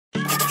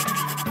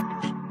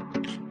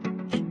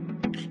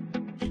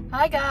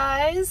Hi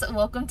guys,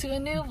 welcome to a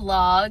new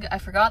vlog. I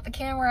forgot the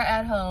camera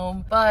at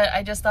home, but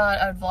I just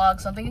thought I'd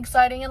vlog something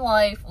exciting in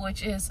life,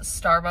 which is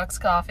Starbucks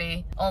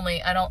coffee.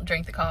 Only I don't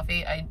drink the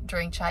coffee, I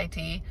drink chai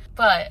tea,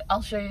 but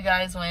I'll show you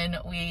guys when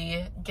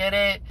we get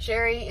it.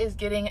 Sherry is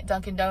getting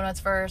Dunkin' Donuts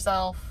for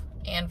herself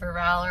and for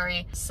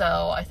Valerie,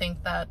 so I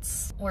think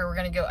that's where we're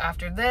gonna go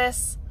after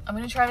this. I'm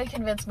gonna try to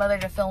convince Mother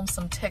to film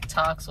some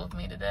TikToks with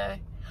me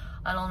today.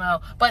 I don't know.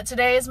 But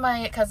today is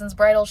my cousin's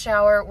bridal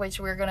shower, which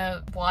we're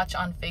gonna watch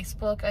on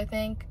Facebook, I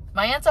think.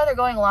 My aunt's either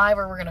going live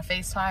or we're gonna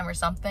FaceTime or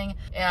something.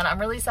 And I'm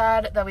really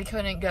sad that we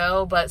couldn't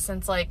go, but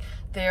since like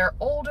they're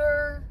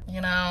older, you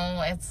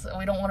know,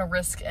 we don't want to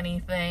risk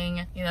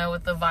anything, you know,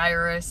 with the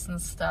virus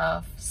and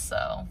stuff.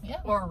 So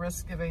yeah. Or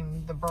risk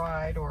giving the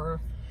bride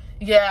or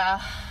the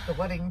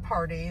wedding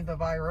party the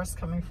virus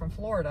coming from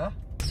Florida.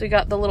 So we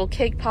got the little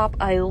cake pop.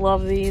 I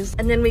love these.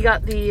 And then we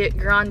got the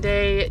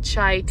grande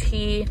chai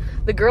tea.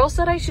 The girl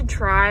said I should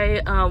try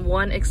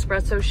one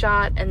espresso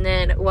shot and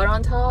then what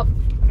on top?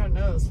 I don't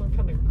know, some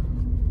kind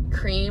of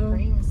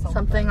cream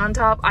something on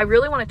top. I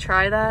really want to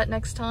try that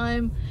next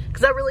time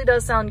because that really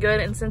does sound good.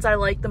 And since I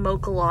like the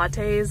mocha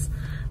lattes,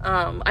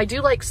 I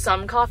do like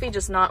some coffee,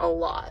 just not a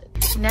lot.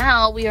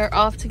 Now we are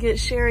off to get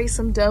Sherry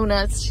some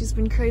donuts. She's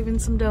been craving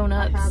some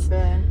donuts. I have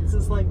been. This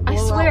is like I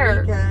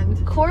swear,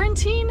 weekend.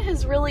 Quarantine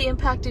has really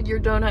impacted your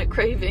donut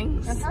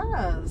cravings. It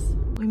has.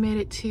 We made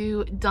it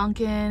to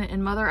Dunkin'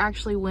 and Mother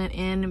actually went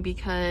in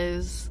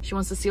because she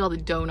wants to see all the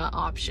donut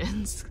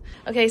options.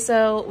 Okay,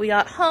 so we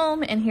got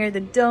home and here are the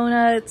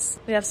donuts.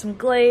 We have some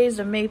glazed,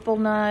 a maple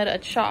nut, a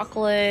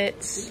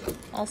chocolate,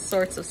 all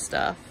sorts of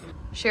stuff.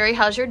 Sherry,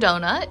 how's your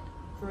donut?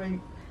 Great.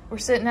 We're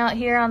sitting out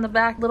here on the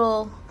back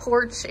little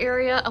porch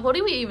area. What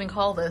do we even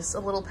call this? A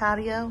little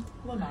patio?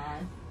 Lanai.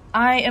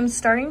 I am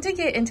starting to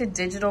get into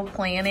digital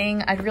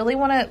planning. I really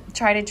want to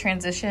try to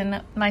transition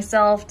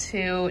myself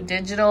to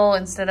digital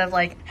instead of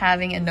like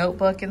having a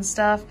notebook and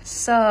stuff.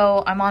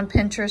 So I'm on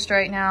Pinterest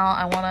right now.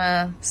 I want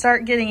to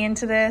start getting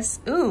into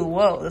this. Ooh,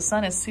 whoa, the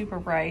sun is super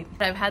bright.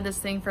 I've had this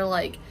thing for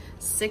like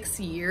 6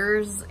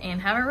 years and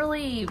haven't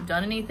really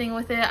done anything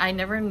with it. I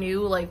never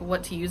knew like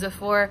what to use it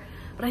for.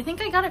 But I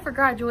think I got it for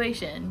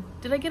graduation.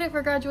 Did I get it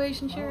for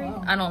graduation, Sherry? Oh,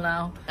 wow. I don't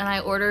know. And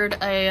I ordered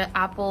I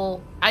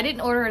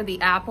didn't order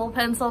the Apple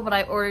Pencil, but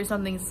I ordered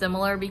something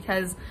similar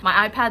because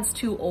my iPad's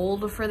too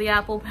old for the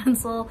Apple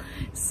Pencil.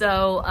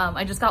 So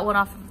I just got one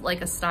off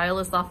like a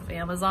stylus off of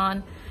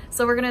Amazon.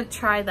 So we're gonna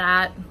try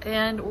that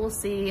and we'll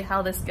see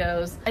how this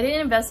goes. I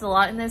didn't invest a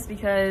lot in this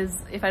because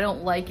if I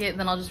don't like it,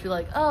 then I'll just be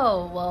like,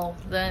 oh, well,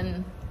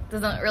 then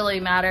doesn't really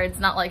matter.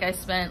 It's not like I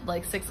spent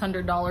like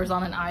 $600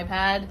 on an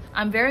iPad.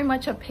 I'm very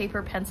much a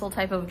paper pencil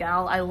type of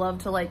gal. I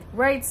love to like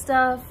write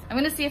stuff. I'm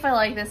gonna see if I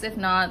like this. If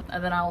not,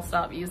 then I'll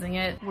stop using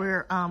it.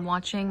 We're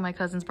watching my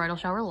cousin's bridal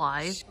shower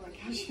live. Like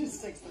how she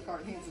just takes the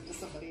card and hands it to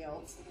somebody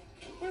else.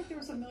 What if there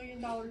was $1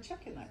 million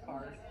check in that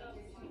card?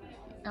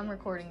 I'm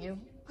recording you.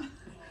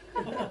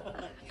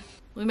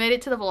 We made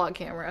it to the vlog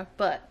camera,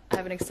 but I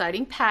have an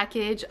exciting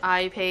package.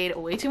 I paid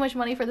way too much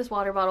money for this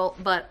water bottle,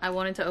 but I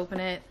wanted to open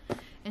it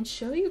and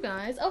show you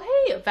guys. Oh,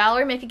 hey,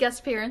 Valerie, make a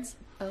guest appearance.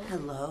 Oh.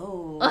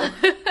 Hello.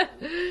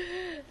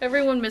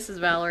 Everyone misses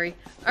Valerie.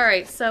 All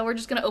right, so we're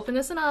just gonna open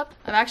this one up.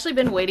 I've actually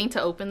been waiting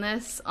to open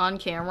this on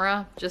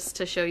camera just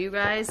to show you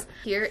guys.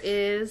 Here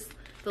is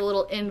the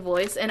little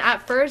invoice. And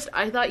at first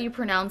I thought you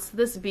pronounced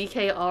this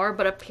BKR,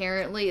 but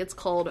apparently it's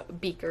called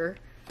Beaker,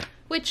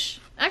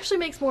 which actually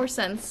makes more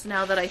sense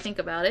now that I think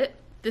about it.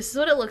 This is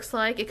what it looks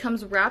like. It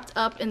comes wrapped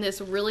up in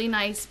this really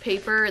nice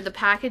paper. The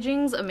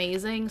packaging's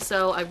amazing,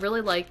 so I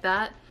really like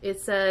that. It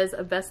says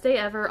a best day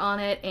ever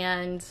on it,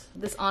 and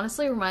this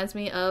honestly reminds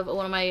me of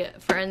one of my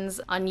friends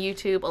on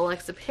YouTube,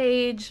 Alexa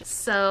Page.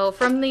 So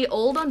from the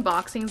old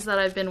unboxings that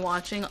I've been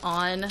watching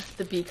on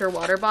the Beaker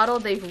water bottle,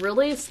 they've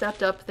really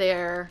stepped up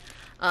their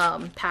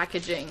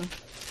packaging.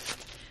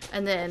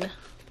 And then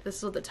this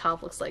is what the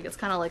top looks like. It's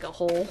kind of like a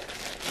hole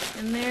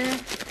in there.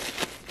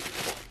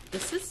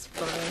 This is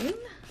fun.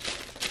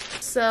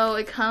 So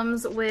it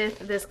comes with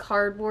this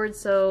cardboard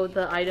so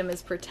the item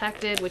is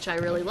protected, which I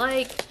really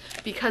like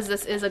because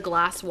this is a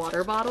glass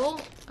water bottle.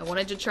 I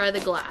wanted to try the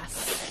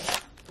glass.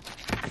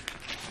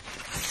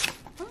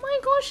 Oh my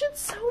gosh,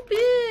 it's so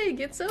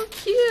big. It's so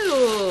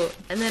cute.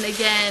 And then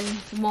again,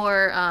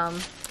 more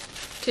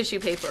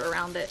tissue paper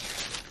around it.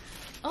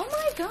 Oh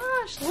my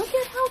gosh, look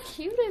at how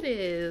cute it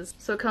is.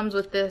 So it comes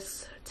with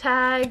this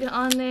tag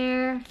on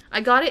there.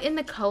 I got it in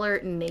the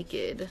color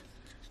Naked.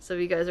 So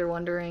if you guys are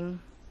wondering,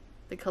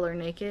 the color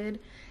Naked.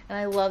 And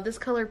I love this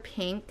color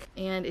pink,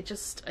 and it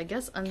just, I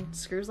guess,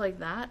 unscrews like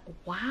that.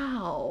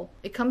 Wow.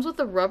 It comes with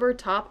a rubber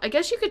top. I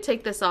guess you could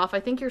take this off. I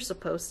think you're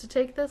supposed to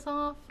take this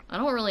off. I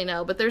don't really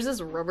know, but there's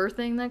this rubber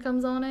thing that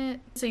comes on it.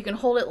 So you can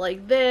hold it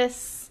like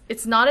this.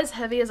 It's not as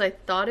heavy as I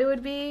thought it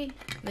would be.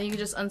 Then you can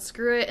just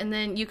unscrew it, and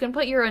then you can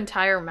put your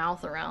entire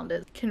mouth around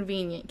it.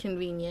 Convenient,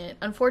 convenient.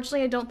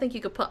 Unfortunately, I don't think you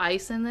could put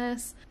ice in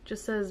this.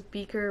 Just says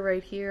Beaker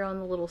right here on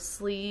the little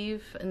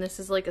sleeve, and this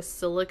is like a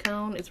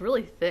silicone. It's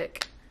really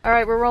thick. All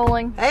right, we're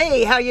rolling.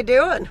 Hey, how you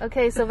doing?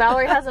 Okay, so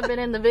Valerie hasn't been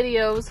in the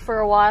videos for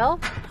a while.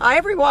 Hi,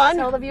 everyone.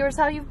 Tell the viewers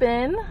how you've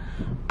been.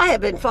 I have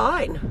been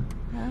fine.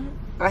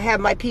 I have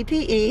my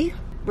PPE.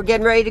 We're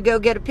getting ready to go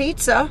get a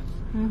pizza.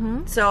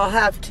 So I'll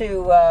have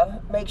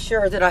to make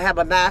sure that I have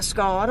my mask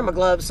on and my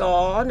gloves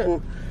on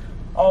and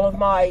all of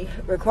my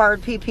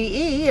required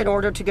PPE in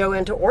order to go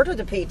in to order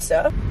the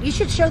pizza. You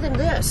should show them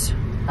this.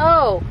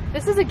 Oh,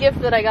 this is a gift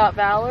that I got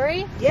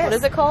Valerie. Yes. What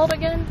is it called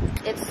again?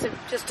 It's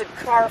just a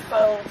car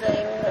phone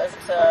thing.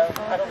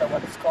 I don't know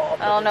what it's called.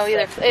 I don't know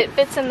either. It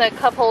fits in the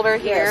cup holder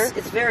here. Yes,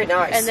 it's very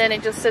nice. And then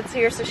it just sits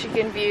here so she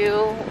can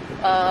view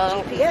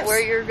GPS.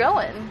 where you're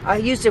going. I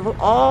used it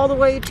all the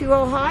way to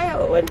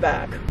Ohio and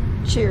back.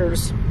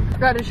 Cheers.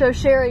 Forgot to show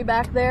Sherry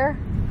back there.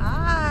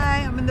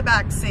 Hi, I'm in the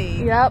back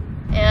seat. Yep.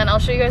 And I'll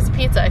show you guys the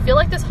pizza. I feel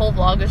like this whole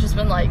vlog has just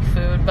been like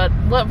food, but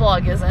what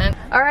vlog isn't?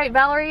 All right,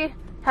 Valerie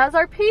has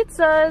our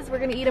pizzas. We're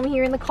gonna eat them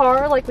here in the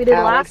car like we did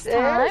last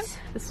time.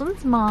 This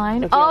one's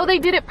mine. Oh, they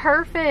did it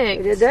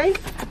perfect. Did they?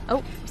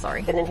 Oh,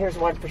 sorry. And then here's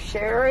one for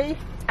Sherry.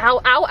 Ow,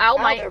 ow, ow,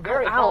 my, they're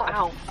very ow, hot.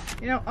 ow.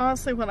 You know,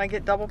 honestly, when I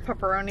get double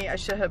pepperoni, I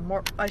should have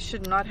more. I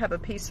should not have a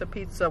piece of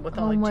pizza with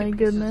only my two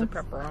goodness. pieces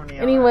of pepperoni.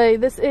 Anyway,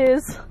 this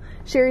is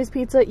Sherry's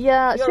pizza.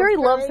 Yeah, You Sherry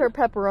okay? loves her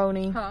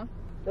pepperoni. Huh?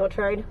 You want to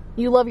trade?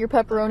 You love your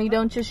pepperoni,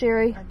 don't you,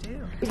 Sherry? I do.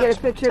 You get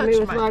a picture of me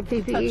with my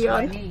PPE touch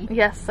my on? knee.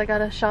 Yes, I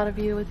got a shot of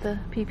you with the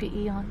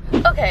PPE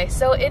on. Okay,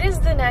 so it is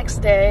the next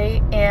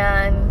day,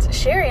 and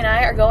Sherry and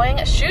I are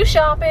going shoe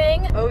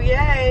shopping Oh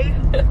yay!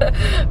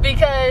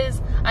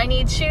 because I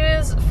need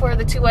shoes for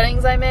the 2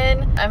 weddings I'm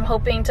in. I'm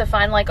hoping to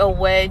find like a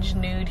wedge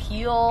nude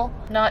heel,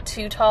 not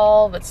too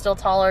tall, but still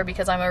taller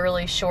because I'm a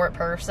really short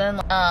person.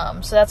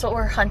 So that's what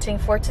we're hunting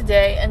for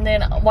today. And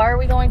then why are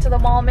we going to the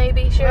mall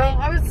maybe, Sherry? Well,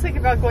 I was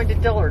thinking about going to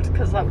Dillard's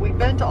because we've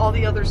been to all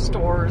the other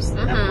stores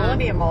at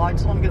Millennium Mall. I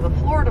just want to go to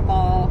the Florida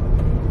Mall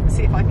and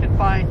see if I can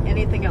find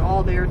anything at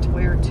all there to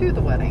wear to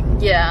the wedding.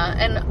 Yeah,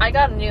 and I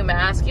got a new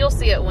mask. You'll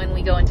see it when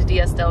we go into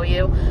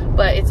DSW,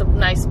 but it's a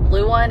nice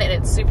blue one and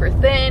it's super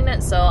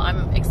thin, so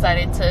I'm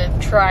excited to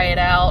try it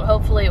out.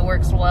 Hopefully it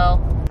works well.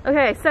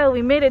 Okay, so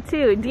we made it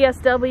to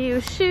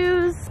DSW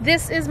shoes.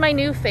 This is my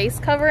new face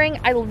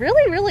covering. I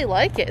really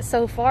like it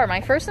so far.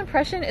 My first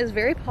impression is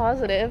very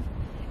positive.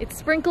 It's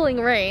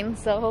sprinkling rain,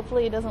 so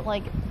hopefully it doesn't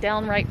like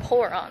downright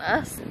pour on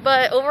us.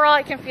 But overall,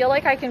 I can feel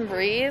like I can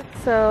breathe.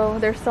 So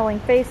they're selling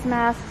face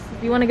masks.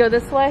 Do you want to go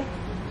this way?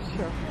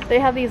 Sure. They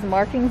have these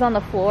markings on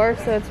the floor,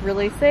 so it's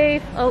really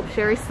safe. Oh,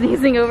 Sherry's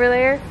sneezing over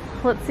there.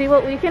 Let's see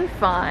what we can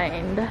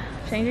find.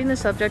 Changing the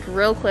subject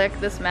real quick,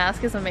 this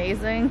mask is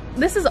amazing.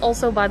 This is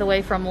also, by the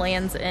way, from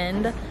Land's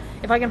End.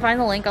 If I can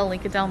find the link, I'll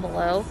link it down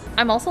below.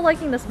 I'm also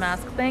liking this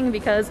mask thing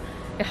because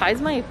it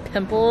hides my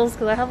pimples,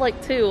 because I have like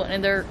 2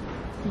 and they're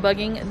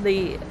bugging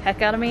the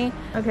heck out of me.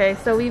 Okay,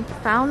 so we've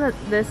found that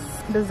this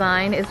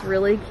design is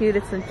really cute.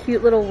 It's a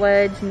cute little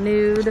wedge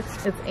nude.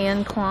 It's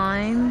Anne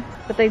Klein,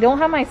 but they don't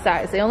have my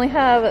size. They only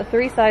have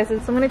 3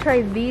 sizes, so I'm gonna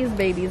try these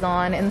babies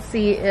on and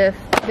see if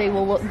they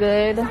will look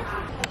good.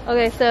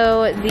 Okay,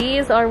 so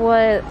these are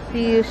what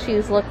these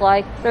shoes look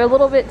like. They're a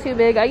little bit too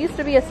big. I used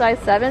to be a size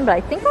 7, but I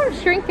think I'm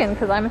shrinking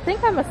because I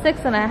think I'm a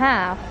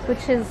 6.5,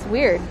 which is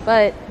weird,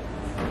 but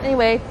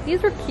anyway,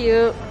 these were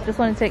cute. Just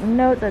want to take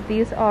note that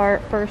these are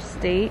First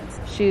State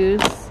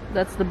shoes.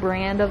 That's the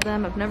brand of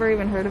them. I've never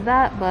even heard of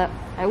that, but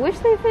I wish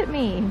they fit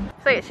me.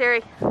 Say it,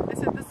 Sherry. I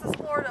said, this is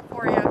Florida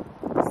for you.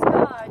 The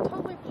sky,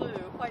 totally blue,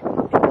 white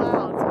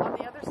clouds. On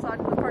the other side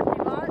of the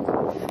parking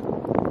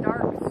lot,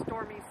 dark,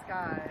 stormy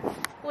skies.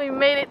 We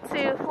made it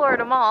to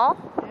Florida Mall.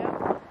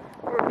 Yeah.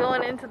 We're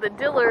going into the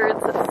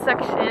Dillard's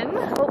section.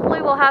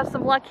 Hopefully we'll have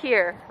some luck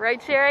here.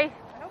 Right, Sherry?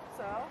 I hope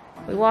so.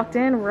 We walked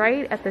in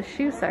right at the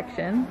shoe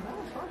section.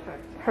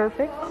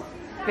 Perfect.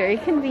 Very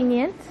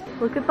convenient.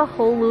 Look at the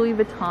whole Louis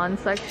Vuitton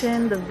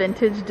section, the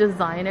vintage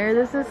designer.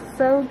 This is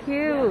so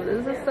cute.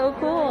 This is so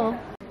cool.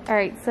 All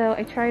right, so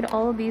I tried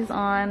all of these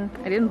on.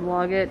 I didn't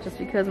vlog it just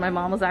because my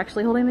mom was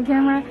actually holding the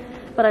camera,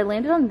 but I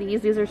landed on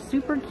these. These are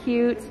super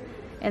cute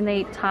and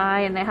they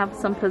tie and they have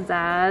some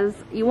pizzazz.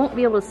 You won't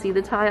be able to see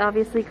the tie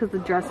obviously because the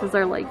dresses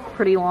are like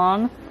pretty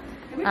long,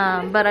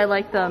 but I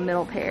like the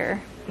middle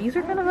pair. These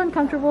are kind of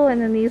uncomfortable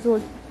and then these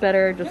look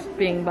better just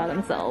being by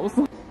themselves.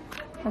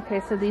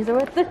 Okay, so these are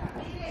what the...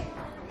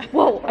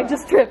 Whoa, I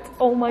just tripped.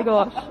 Oh my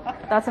gosh.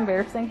 That's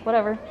embarrassing.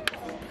 Whatever.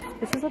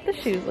 This is what the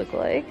shoes look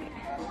like.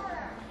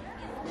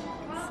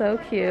 So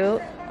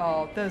cute.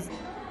 Oh, those...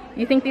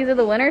 You think these are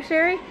the winners,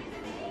 Sherry?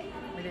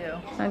 I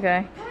do.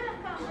 Okay.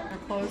 They're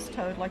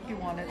closed-toed like you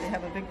want it. They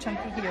have a big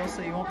chunky heel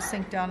so you won't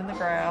sink down in the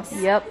grass.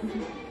 Yep.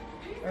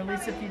 Or at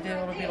least if you do,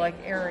 it'll be like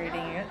aerating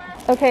it.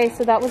 Okay,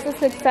 so that was a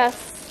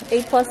success.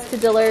 A+ to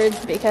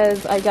Dillard's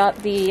because I got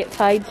the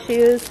Tide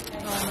shoes.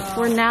 Oh,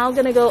 no. We're now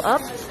gonna go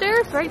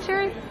upstairs, right,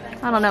 Sherry?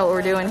 I don't know what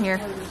we're doing here.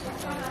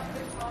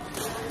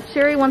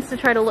 Sherry wants to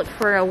try to look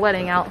for a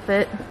wedding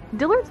outfit.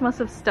 Dillard's must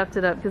have stepped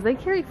it up because they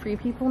carry free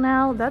people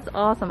now. That's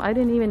awesome. I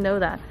didn't even know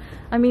that.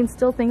 I mean,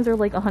 still things are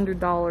like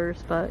 $100,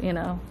 but you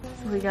know.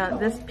 So we got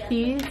this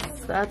piece.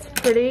 That's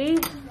pretty.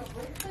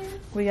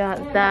 We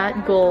got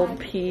that gold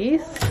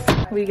piece.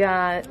 We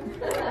got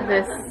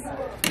this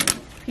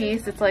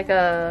piece. It's like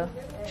a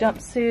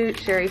jumpsuit.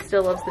 Sherry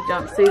still loves the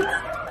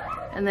jumpsuits.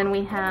 And then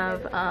we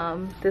have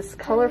this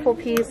colorful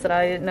piece that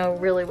I didn't know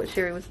really what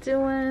Sherry was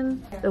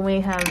doing. Then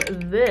we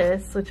have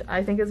this, which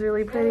I think is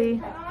really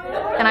pretty.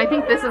 And I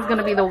think this is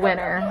gonna be the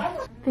winner.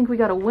 I think we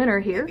got a winner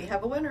here. We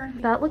have a winner.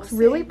 That looks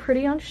really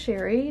pretty on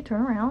Sherry.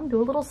 Turn around,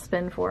 do a little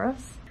spin for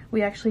us.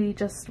 We actually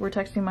we're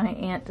texting my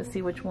aunt to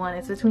see which one.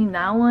 It's between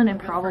that one and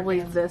probably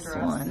this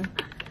one.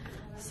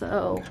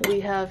 So we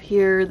have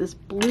here this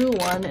blue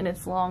one, and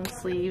it's long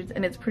sleeved,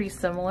 and it's pretty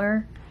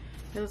similar.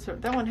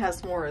 That one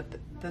has more of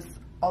this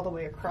all the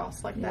way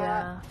across like that.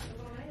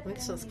 Yeah.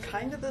 This one's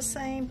kind of the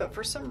same, but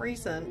for some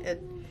reason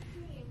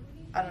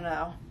I don't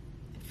know,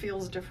 it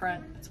feels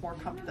different. It's more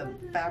comfortable.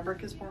 The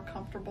fabric is more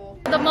comfortable.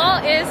 The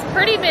mall is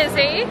pretty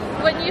busy,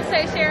 wouldn't you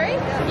say, Sherry?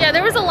 Yeah,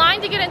 there was a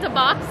line to get into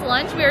box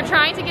lunch. We were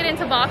trying to get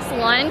into box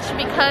lunch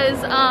because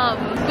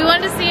we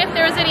wanted to see if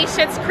there was any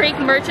Schitt's Creek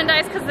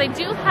merchandise, because they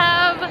do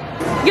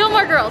have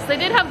Gilmore Girls. They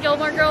did have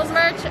Gilmore Girls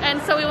merch,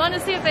 and so we wanted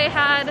to see if they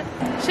had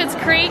Schitt's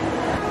Creek,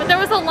 but there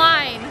was a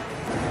line.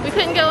 We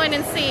couldn't go in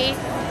and see,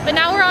 but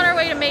now we're on our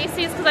way to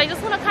Macy's because I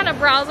just want to kind of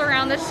browse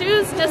around the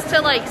shoes just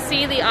to like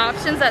see the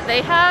options that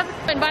they have.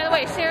 And by the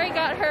way, Sherry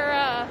got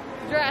her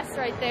dress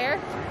right there.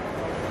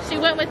 She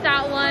went with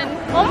that one.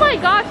 Oh my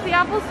gosh, the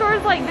Apple store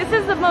is like, this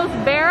is the most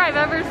bare I've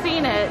ever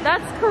seen it.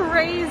 That's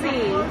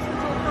crazy.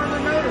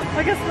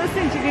 I guess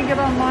listings you can get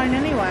online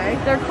anyway.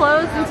 They're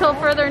closed until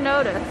further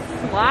notice.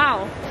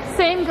 Wow.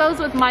 Same goes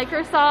with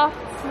Microsoft.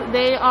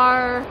 They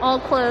are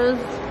all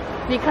closed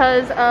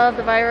because of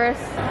the virus.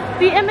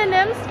 The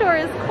M&M store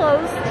is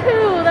closed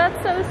too. That's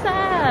so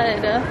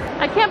sad.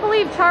 I can't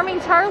believe Charming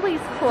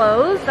Charlie's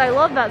closed. I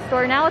love that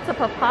store. Now it's a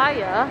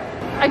Papaya.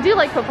 I do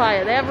like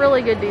Papaya. They have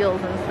really good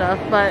deals and stuff,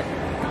 but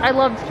I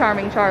loved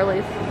Charming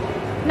Charlie's.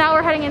 Now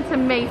we're heading into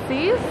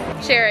Macy's.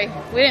 Sherry,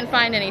 we didn't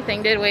find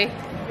anything, did we?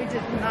 We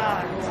did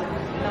not.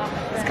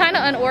 It's kind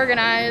of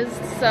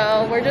unorganized,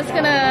 so we're just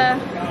gonna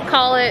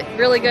call it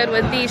really good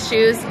with these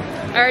shoes.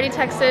 I already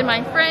texted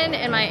my friend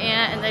and my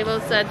aunt, and they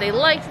both said they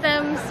liked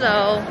them,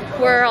 so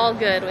we're all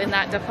good in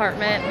that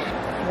department.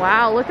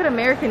 Wow, look at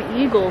American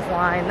Eagle's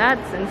line.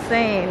 That's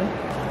insane.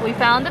 We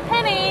found a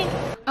penny.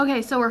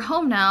 Okay, so we're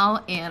home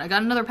now, and I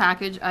got another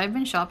package. I've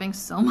been shopping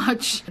so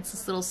much. It's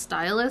this little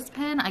stylus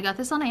pen. I got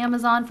this on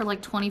Amazon for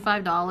like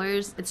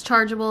 $25. It's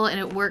chargeable, and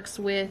it works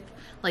with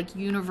like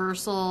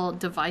universal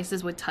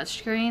devices with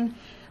touchscreen.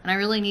 And I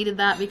really needed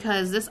that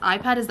because this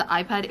iPad is the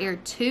iPad Air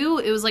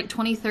 2. It was like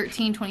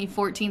 2013,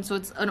 2014, so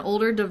it's an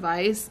older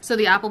device, so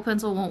the Apple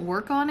Pencil won't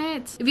work on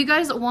it. If you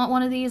guys want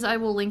one of these, I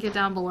will link it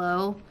down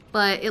below.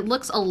 But it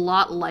looks a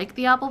lot like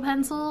the Apple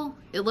Pencil.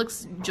 It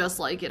looks just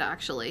like it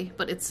actually,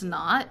 but it's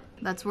not.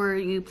 That's where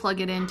you plug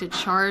it in to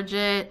charge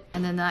it,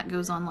 and then that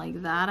goes on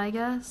like that, I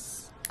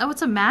guess. Oh,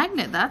 it's a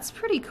magnet. That's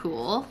pretty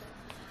cool.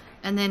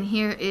 And then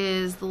here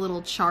is the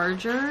little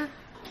charger.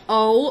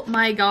 Oh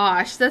my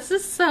gosh, this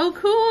is so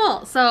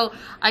cool. So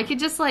I could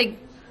just like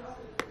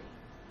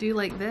do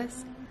like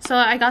this. So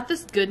I got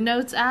this Good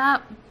Notes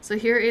app. So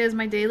here is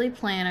my daily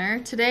planner.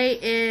 Today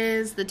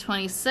is the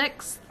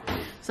 26th.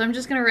 So I'm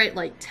just gonna write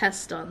like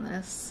test on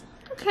this.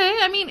 Okay,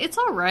 I mean, it's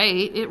all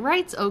right. It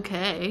writes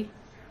okay.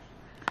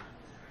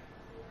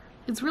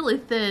 It's really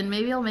thin.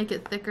 Maybe I'll make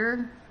it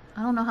thicker.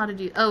 I don't know how to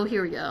do, oh,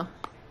 here we go.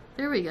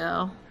 There we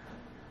go.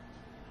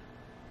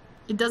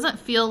 It doesn't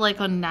feel like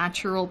a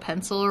natural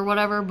pencil or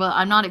whatever, but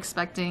I'm not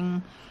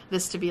expecting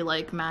this to be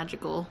like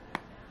magical.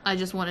 I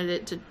just wanted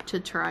it to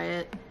try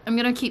it. I'm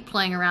gonna keep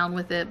playing around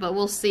with it, but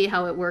we'll see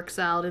how it works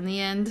out in the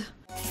end.